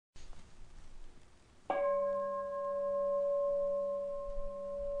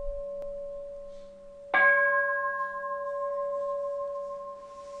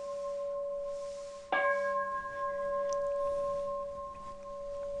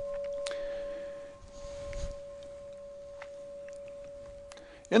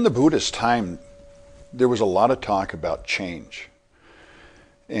In the Buddhist time, there was a lot of talk about change.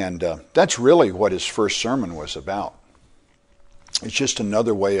 And that's really what his first sermon was about. It's just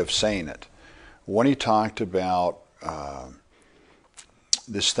another way of saying it. When he talked about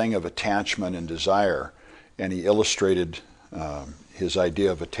this thing of attachment and desire, and he illustrated his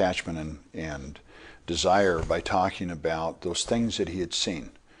idea of attachment and desire by talking about those things that he had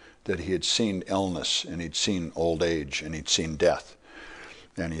seen illness, and he'd seen old age, and he'd seen death.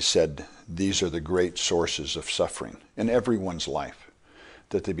 And he said, these are the great sources of suffering in everyone's life,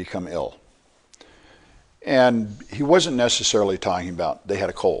 that they become ill. And he wasn't necessarily talking about they had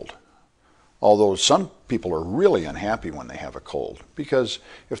a cold, although some people are really unhappy when they have a cold, because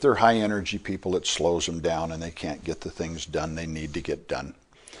if they're high energy people, it slows them down and they can't get the things done they need to get done.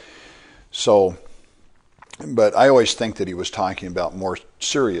 So, but I always think that he was talking about more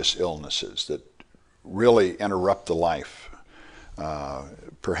serious illnesses that really interrupt the life,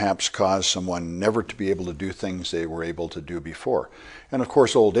 perhaps cause someone never to be able to do things they were able to do before. And of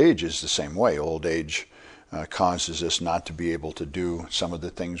course, old age is the same way. Old age causes us not to be able to do some of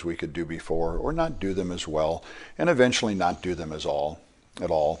the things we could do before, or not do them as well, and eventually not do them at all,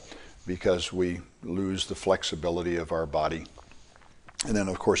 because we lose the flexibility of our body. And then,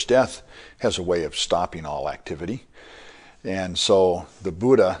 of course, death has a way of stopping all activity. And so the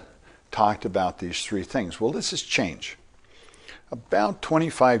Buddha talked about these three things. Well, this is change. About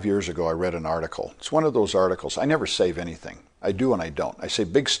 25 years ago, I read an article. It's one of those articles. I never save anything. I do and I don't. I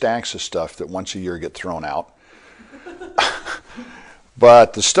save big stacks of stuff that once a year get thrown out.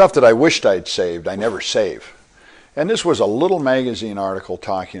 But the stuff that I wished I'd saved, I never save. And this was a little magazine article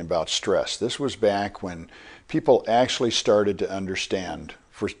talking about stress. This was back when people actually started to understand,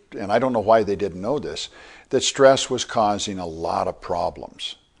 and I don't know why they didn't know this, that stress was causing a lot of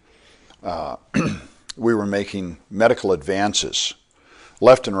problems. We were making medical advances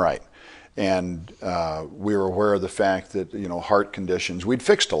left and right. And we were aware of the fact that, heart conditions, we'd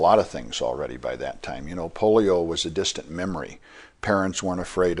fixed a lot of things already by that time. Polio was a distant memory. Parents weren't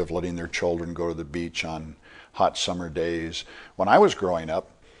afraid of letting their children go to the beach on hot summer days. When I was growing up,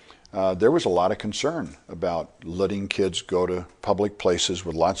 there was a lot of concern about letting kids go to public places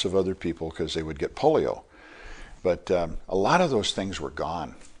with lots of other people because they would get polio. But a lot of those things were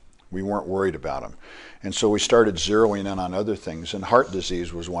gone. We weren't worried about them. And so we started zeroing in on other things, and heart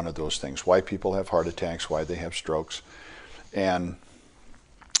disease was one of those things. Why people have heart attacks, why they have strokes. And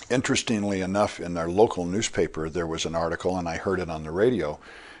interestingly enough, in our local newspaper, there was an article, and I heard it on the radio,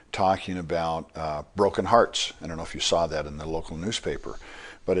 talking about broken hearts. I don't know if you saw that in the local newspaper,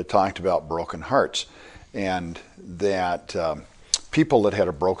 but it talked about broken hearts, and that people that had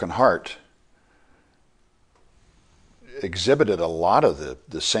a broken heart exhibited a lot of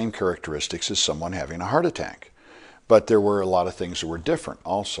the same characteristics as someone having a heart attack. But there were a lot of things that were different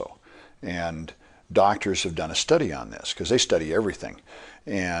also. And doctors have done a study on this, because they study everything.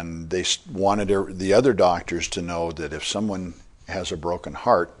 And they wanted the other doctors to know that if someone has a broken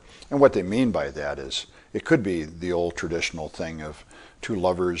heart, and what they mean by that is, it could be the old traditional thing of two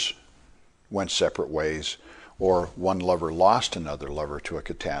lovers went separate ways, or one lover lost another lover to a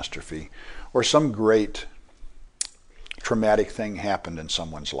catastrophe, or some great traumatic thing happened in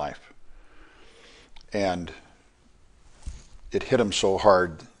someone's life. And it hit them so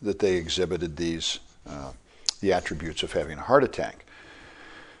hard that they exhibited the attributes of having a heart attack.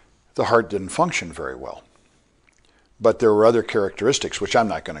 The heart didn't function very well. But there were other characteristics, which I'm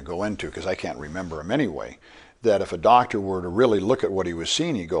not going to go into because I can't remember them anyway, that if a doctor were to really look at what he was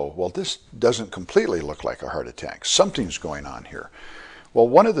seeing, he'd go, well, this doesn't completely look like a heart attack. Something's going on here. Well,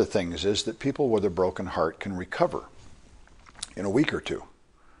 one of the things is that people with a broken heart can recover in a week or two.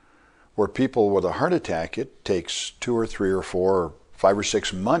 Where people with a heart attack, it takes 2 or 3 or 4 or 5 or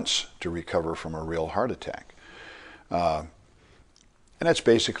 6 months to recover from a real heart attack. And that's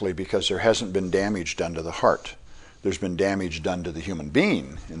basically because there hasn't been damage done to the heart. There's been damage done to the human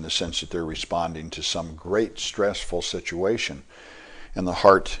being in the sense that they're responding to some great stressful situation, and the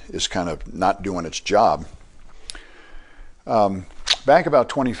heart is kind of not doing its job. Back about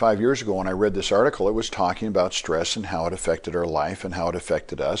 25 years ago when I read this article, it was talking about stress and how it affected our life and how it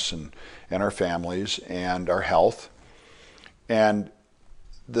affected us and our families and our health. And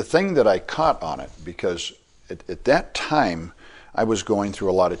the thing that I caught on it, because at that time I was going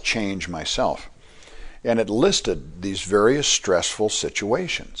through a lot of change myself, and it listed these various stressful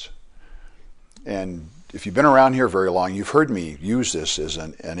situations. And if you've been around here very long, you've heard me use this as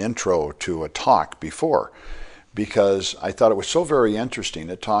an intro to a talk before, because I thought it was so very interesting.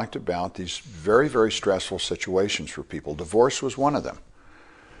 It talked about these very, very stressful situations for people. Divorce was one of them.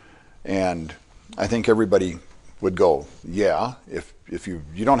 And I think everybody would go, yeah, if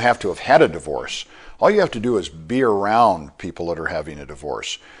you don't have to have had a divorce. All you have to do is be around people that are having a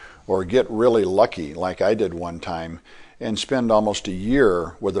divorce, or get really lucky like I did one time and spend almost a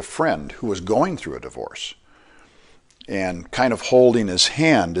year with a friend who was going through a divorce and kind of holding his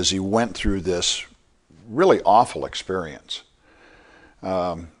hand as he went through this really awful experience.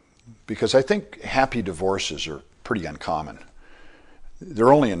 Because I think happy divorces are pretty uncommon.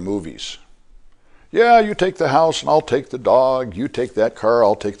 They're only in movies. Yeah, you take the house and I'll take the dog. You take that car,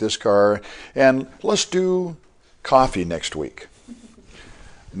 I'll take this car. And let's do coffee next week.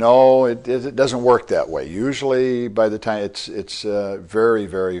 No, it doesn't work that way. Usually by the time it's a very,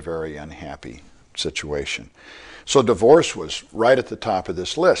 very, very unhappy situation. So divorce was right at the top of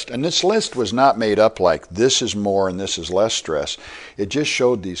this list. And this list was not made up like this is more and this is less stress. It just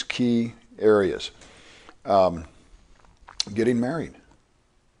showed these key areas. Getting married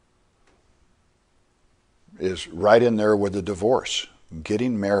is right in there with the divorce.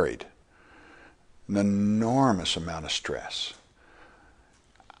 Getting married, an enormous amount of stress.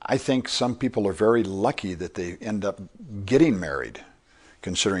 I think some people are very lucky that they end up getting married,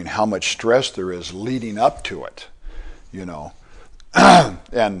 considering how much stress there is leading up to it, you know.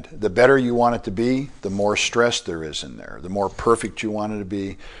 And the better you want it to be, the more stress there is in there. The more perfect you want it to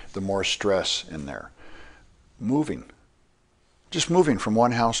be, the more stress in there. Moving. Just moving from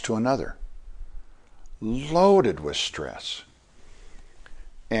one house to another. Loaded with stress.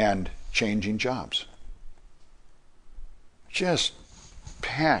 And changing jobs. Just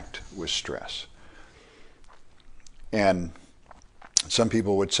packed with stress. And some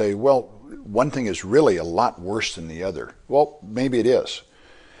people would say, well, one thing is really a lot worse than the other. Well, maybe it is.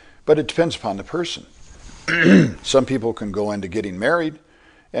 But it depends upon the person. Some people can go into getting married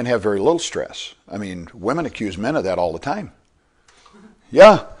and have very little stress. I mean, women accuse men of that all the time.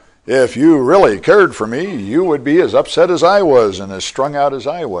 Yeah, if you really cared for me, you would be as upset as I was and as strung out as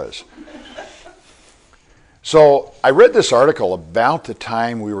I was. So I read this article about the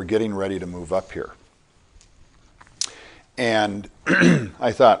time we were getting ready to move up here. And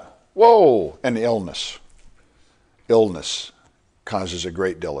I thought, whoa, an illness. Illness causes a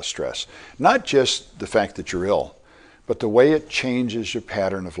great deal of stress. Not just the fact that you're ill, but the way it changes your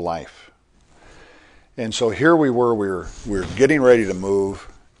pattern of life. And so here we were getting ready to move,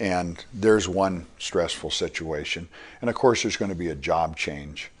 and there's one stressful situation. And of course there's going to be a job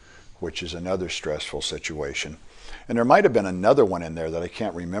change, which is another stressful situation. And there might have been another one in there that I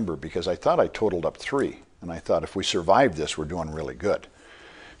can't remember because I thought I totaled up 3. And I thought if we survive this, we're doing really good.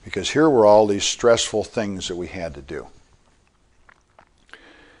 Because here were all these stressful things that we had to do.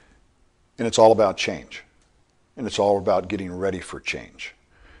 And it's all about change. And it's all about getting ready for change.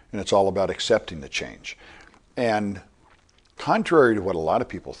 And it's all about accepting the change. And contrary to what a lot of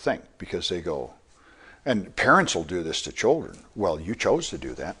people think, because they go, and parents will do this to children, well, you chose to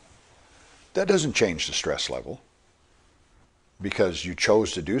do that. That doesn't change the stress level. Because you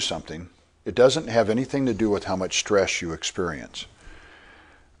chose to do something. It doesn't have anything to do with how much stress you experience.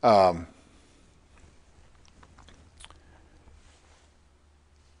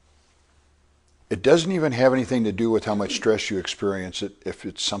 It doesn't even have anything to do with how much stress you experience it if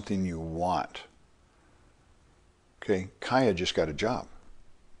it's something you want. Okay, Kaya just got a job.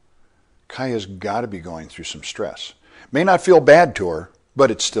 Kaya's got to be going through some stress. May not feel bad to her,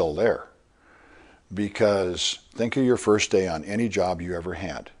 but it's still there. Because think of your first day on any job you ever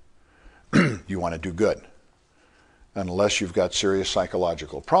had. You want to do good. Unless you've got serious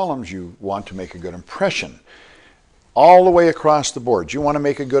psychological problems, you want to make a good impression. All the way across the board. You want to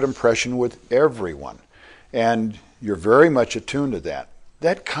make a good impression with everyone. And you're very much attuned to that.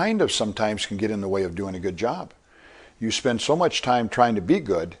 That kind of sometimes can get in the way of doing a good job. You spend so much time trying to be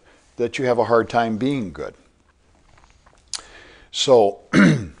good that you have a hard time being good. So,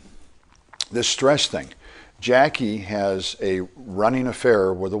 this stress thing. Jackie has a running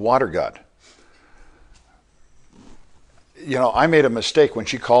affair with a water god. You know, I made a mistake when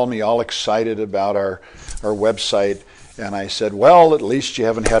she called me all excited about our website, and I said, well, at least you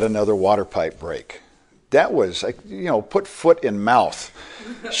haven't had another water pipe break. That was, you know, put foot in mouth.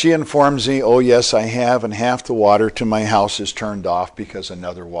 She informs me, oh yes, I have, and half the water to my house is turned off because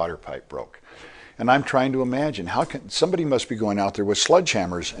another water pipe broke. And I'm trying to imagine, how can somebody must be going out there with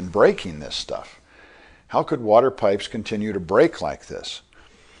sledgehammers and breaking this stuff. How could water pipes continue to break like this?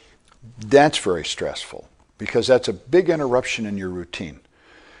 That's very stressful because that's a big interruption in your routine.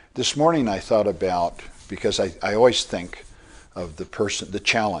 This morning I thought about, because I always think of the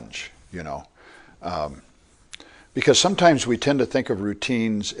challenge, you know. Because sometimes we tend to think of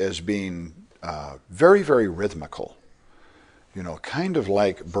routines as being very, very rhythmical. You know, kind of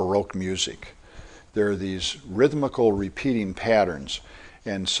like Baroque music. There are these rhythmical repeating patterns.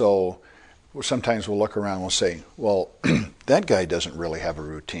 And so sometimes we'll look around and we'll say, well, that guy doesn't really have a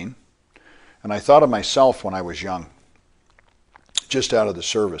routine. And I thought of myself when I was young, just out of the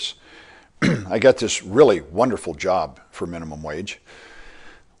service. I got this really wonderful job for minimum wage,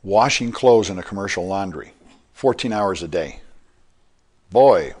 washing clothes in a commercial laundry, 14 hours a day.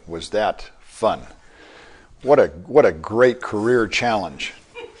 Boy, was that fun. What a great career challenge.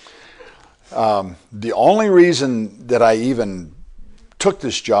 The only reason that I even took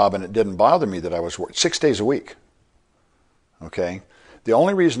this job and it didn't bother me that I was working 6 days a week, okay? The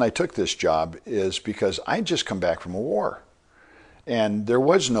only reason I took this job is because I'd just come back from a war. And there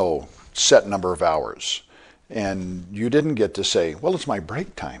was no set number of hours. And you didn't get to say, well, it's my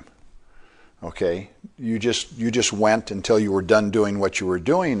break time. Okay? You just went until you were done doing what you were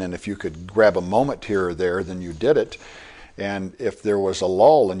doing, and if you could grab a moment here or there, then you did it. And if there was a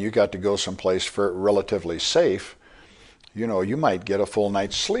lull and you got to go someplace for relatively safe, you know, you might get a full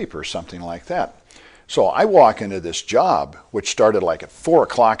night's sleep or something like that. So I walk into this job, which started like at 4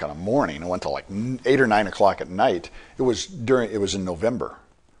 o'clock in the morning and went to like 8 or 9 o'clock at night. It was in November.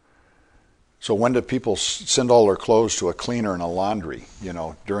 So when did people send all their clothes to a cleaner and a laundry? You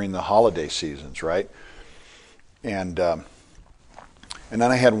know, during the holiday seasons, right? And then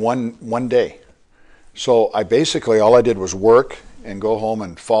I had one day. So I basically, all I did was work and go home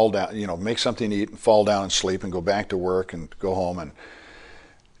and fall down, you know, make something to eat and fall down and sleep and go back to work and go home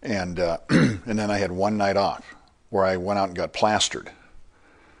and then I had one night off where I went out and got plastered.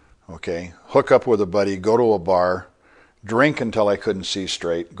 Okay, hook up with a buddy, go to a bar, drink until I couldn't see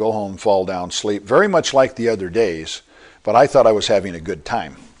straight, go home, fall down, sleep. Very much like the other days, but I thought I was having a good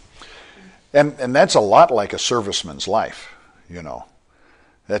time. And that's a lot like a serviceman's life, you know.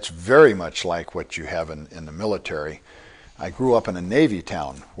 That's very much like what you have in the military. I grew up in a Navy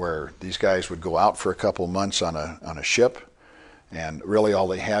town where these guys would go out for a couple months on a ship, and really all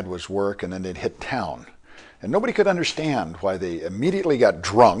they had was work, and then they'd hit town. And nobody could understand why they immediately got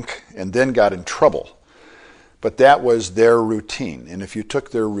drunk and then got in trouble. But that was their routine. And if you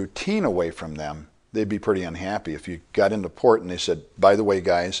took their routine away from them, they'd be pretty unhappy. If you got into port and they said, by the way,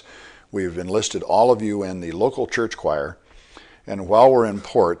 guys, we've enlisted all of you in the local church choir, and while we're in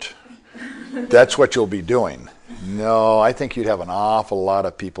port, that's what you'll be doing. No, I think you'd have an awful lot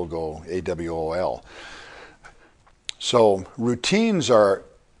of people go AWOL. So routines are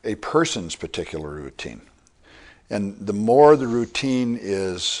a person's particular routine. And the more the routine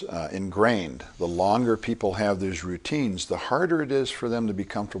is ingrained, the longer people have these routines, the harder it is for them to be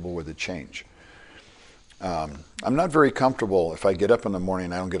comfortable with a change. I'm not very comfortable if I get up in the morning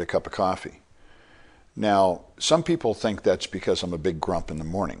and I don't get a cup of coffee. Now, some people think that's because I'm a big grump in the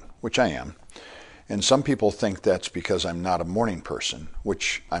morning, which I am. And some people think that's because I'm not a morning person,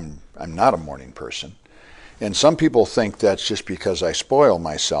 which I'm not a morning person. And some people think that's just because I spoil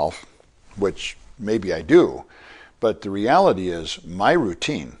myself, which maybe I do. But the reality is my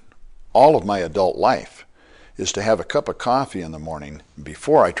routine, all of my adult life, is to have a cup of coffee in the morning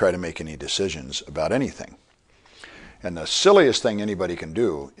before I try to make any decisions about anything. And the silliest thing anybody can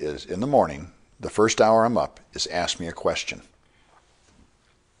do is in the morning, the first hour I'm up, is ask me a question.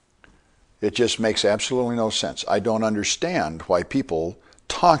 It just makes absolutely no sense. I don't understand why people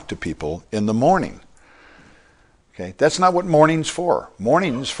talk to people in the morning. Okay, that's not what morning's for.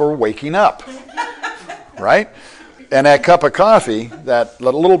 Morning's for waking up, right? And that cup of coffee, that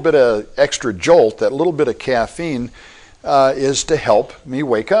little bit of extra jolt, that little bit of caffeine, is to help me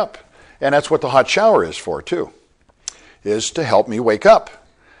wake up. And that's what the hot shower is for, too, is to help me wake up.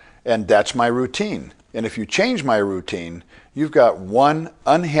 And that's my routine. And if you change my routine, you've got one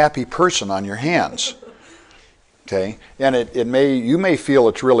unhappy person on your hands. Okay, and you may feel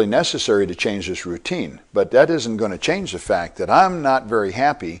it's really necessary to change this routine, but that isn't going to change the fact that I'm not very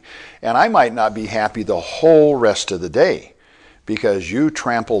happy, and I might not be happy the whole rest of the day because you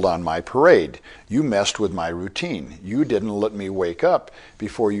trampled on my parade. You messed with my routine. You didn't let me wake up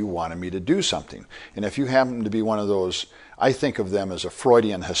before you wanted me to do something. And if you happen to be one of those, I think of them as a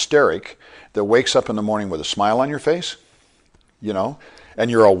Freudian hysteric that wakes up in the morning with a smile on your face, you know, and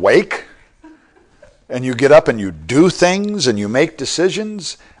you're awake, and you get up and you do things and you make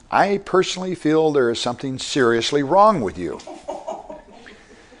decisions, I personally feel there is something seriously wrong with you.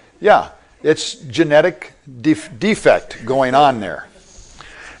 Yeah, it's genetic defect going on there.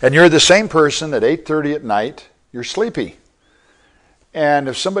 And you're the same person at 8:30 at night, you're sleepy. And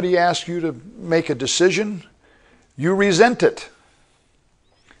if somebody asks you to make a decision, you resent it.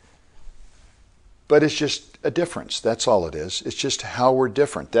 But it's just a difference, that's all it is. It's just how we're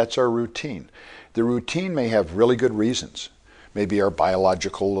different, that's our routine. The routine may have really good reasons, maybe our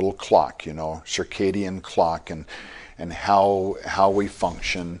biological little clock, circadian clock, and how we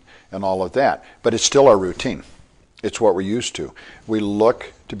function and all of that. But it's still our routine. It's what we're used to. We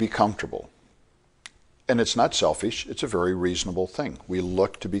look to be comfortable. And it's not selfish. It's a very reasonable thing. We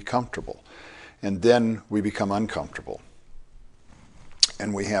look to be comfortable. And then we become uncomfortable.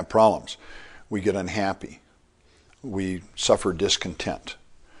 And we have problems. We get unhappy. We suffer discontent.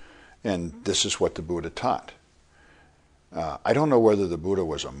 And this is what the Buddha taught. I don't know whether the Buddha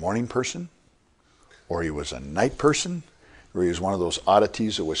was a morning person, or he was a night person, or he was one of those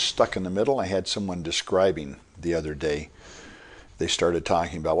oddities that was stuck in the middle. I had someone describing the other day. They started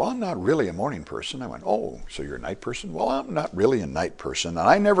talking about, well, I'm not really a morning person. I went, oh, so you're a night person? Well, I'm not really a night person. And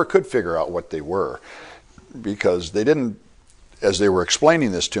I never could figure out what they were, because they didn't, as they were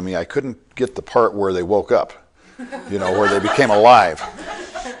explaining this to me, I couldn't get the part where they woke up, where they became alive.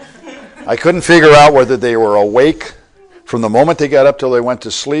 I couldn't figure out whether they were awake from the moment they got up till they went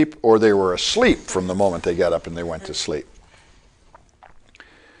to sleep, or they were asleep from the moment they got up and they went to sleep.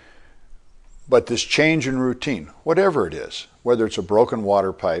 But this change in routine, whatever it is, whether it's a broken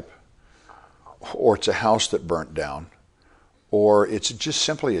water pipe, or it's a house that burnt down, or it's just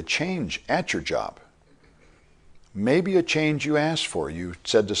simply a change at your job. Maybe a change you asked for. You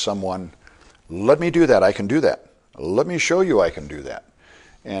said to someone, let me do that, I can do that. Let me show you I can do that.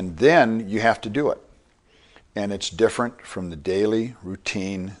 And then you have to do it. And it's different from the daily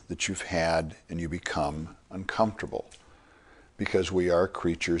routine that you've had, and you become uncomfortable, because we are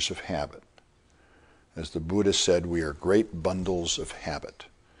creatures of habit. As the Buddha said, we are great bundles of habit,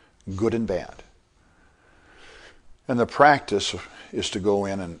 good and bad. And the practice is to go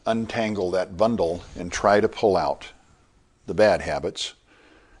in and untangle that bundle and try to pull out the bad habits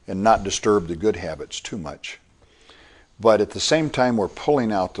and not disturb the good habits too much. But at the same time, we're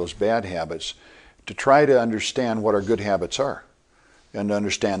pulling out those bad habits to try to understand what our good habits are, and to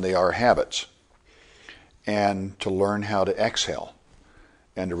understand they are habits, and to learn how to exhale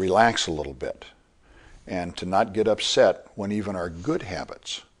and to relax a little bit, and to not get upset when even our good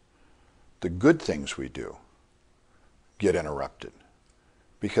habits, the good things we do, get interrupted.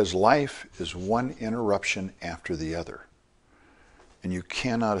 Because life is one interruption after the other, and you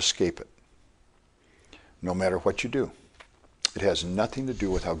cannot escape it, no matter what you do. It has nothing to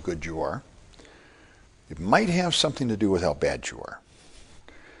do with how good you are. It might have something to do with how bad you are.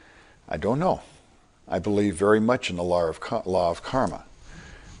 I don't know. I believe very much in the law of karma.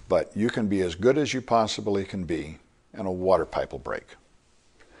 But you can be as good as you possibly can be, and a water pipe will break.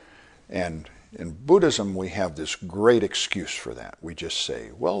 And in Buddhism, we have this great excuse for that. We just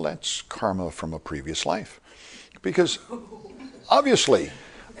say, well, that's karma from a previous life. Because obviously,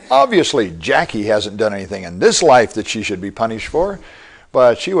 Jackie hasn't done anything in this life that she should be punished for,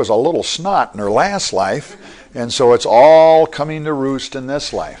 but she was a little snot in her last life, and so it's all coming to roost in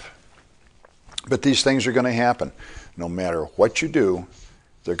this life. But these things are going to happen. No matter what you do,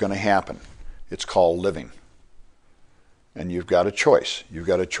 they're going to happen. It's called living. And you've got a choice. You've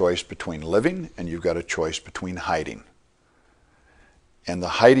got a choice between living, and you've got a choice between hiding. And the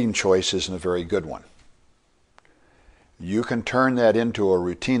hiding choice isn't a very good one. You can turn that into a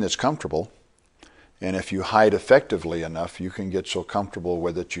routine that's comfortable, and if you hide effectively enough, you can get so comfortable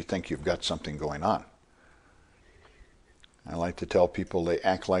with it you think you've got something going on. I like to tell people they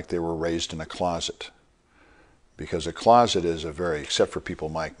act like they were raised in a closet. Because a closet is except for people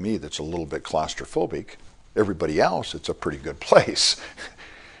like me that's a little bit claustrophobic, everybody else, it's a pretty good place.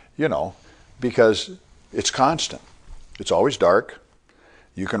 Because it's constant. It's always dark.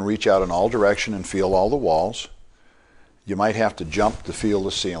 You can reach out in all directions and feel all the walls. You might have to jump to feel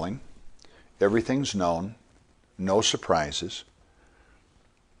the ceiling. Everything's known. No surprises.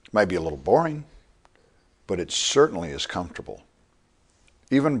 It might be a little boring, but it certainly is comfortable.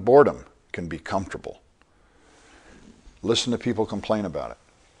 Even boredom can be comfortable. Listen to people complain about it.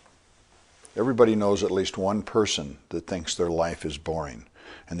 Everybody knows at least one person that thinks their life is boring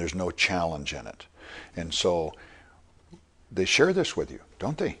and there's no challenge in it. And so they share this with you,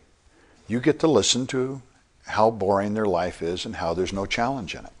 don't they? You get to listen to how boring their life is and how there's no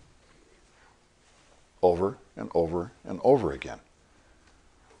challenge in it. Over and over and over again.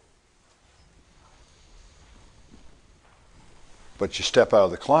 But you step out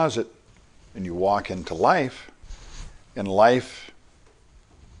of the closet and you walk into life, and life,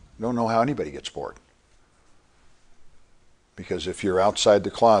 I don't know how anybody gets bored. Because if you're outside the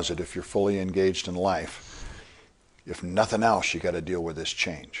closet, if you're fully engaged in life, if nothing else, you got to deal with this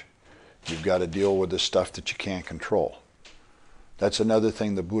change. You've got to deal with the stuff that you can't control. That's another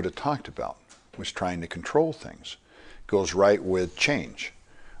thing the Buddha talked about, was trying to control things. It goes right with change.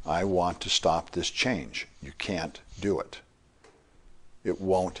 I want to stop this change. You can't do it. It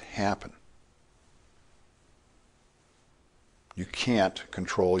won't happen. You can't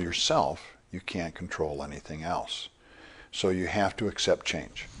control yourself. You can't control anything else. So you have to accept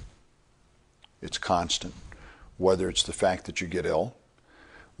change. It's constant. Whether it's the fact that you get ill,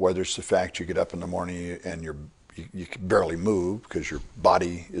 whether it's the fact you get up in the morning and you can barely move because your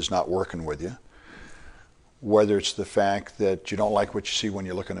body is not working with you, whether it's the fact that you don't like what you see when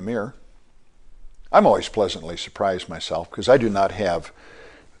you look in a mirror. I'm always pleasantly surprised myself because I do not have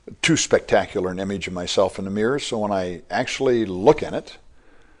too spectacular an image of myself in the mirror, so when I actually look in it,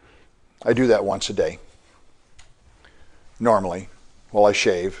 I do that once a day, normally, while I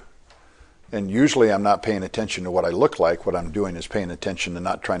shave. And usually I'm not paying attention to what I look like. What I'm doing is paying attention to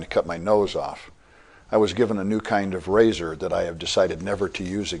not trying to cut my nose off. I was given a new kind of razor that I have decided never to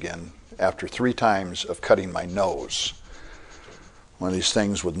use again after 3 times of cutting my nose. One of these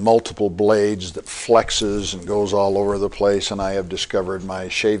things with multiple blades that flexes and goes all over the place, and I have discovered my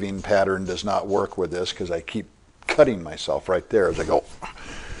shaving pattern does not work with this because I keep cutting myself right there as I go.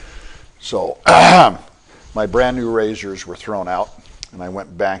 So my brand new razors were thrown out, and I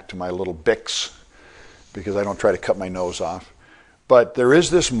went back to my little Bics because I don't try to cut my nose off. But there is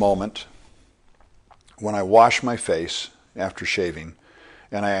this moment when I wash my face after shaving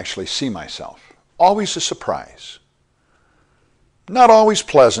and I actually see myself. Always a surprise. Not always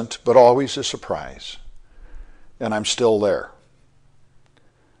pleasant, but always a surprise. And I'm still there.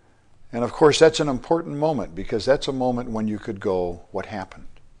 And of course, that's an important moment because that's a moment when you could go, what happened?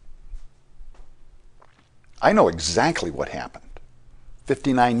 I know exactly what happened.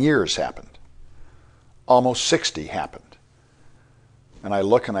 59 years happened. Almost 60 happened. And I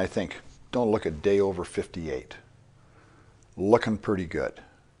look and I think, don't look a day over 58. Looking pretty good.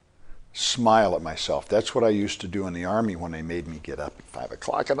 Smile at myself. That's what I used to do in the Army when they made me get up at 5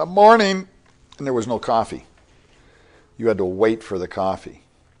 o'clock in the morning and there was no coffee. You had to wait for the coffee.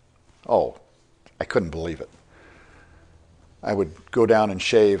 Oh, I couldn't believe it. I would go down and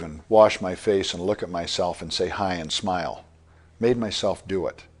shave and wash my face and look at myself and say hi and smile. Made myself do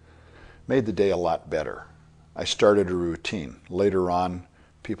it. Made the day a lot better. I started a routine. Later on,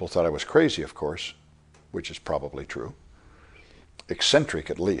 people thought I was crazy, of course, which is probably true. Eccentric,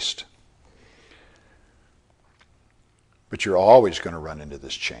 at least. But you're always going to run into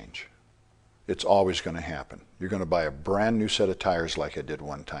this change. It's always going to happen. You're going to buy a brand new set of tires like I did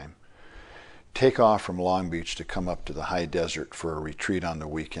one time. Take off from Long Beach to come up to the high desert for a retreat on the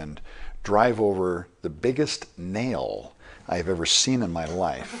weekend. Drive over the biggest nail I've ever seen in my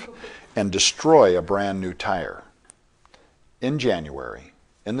life and destroy a brand new tire. In January,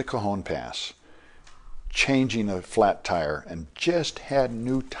 in the Cajon Pass, changing a flat tire and just had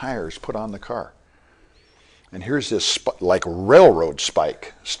new tires put on the car. And here's this like railroad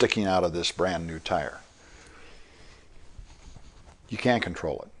spike sticking out of this brand new tire. You can't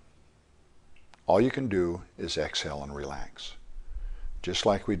control it. All you can do is exhale and relax, just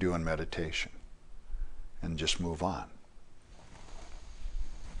like we do in meditation, and just move on.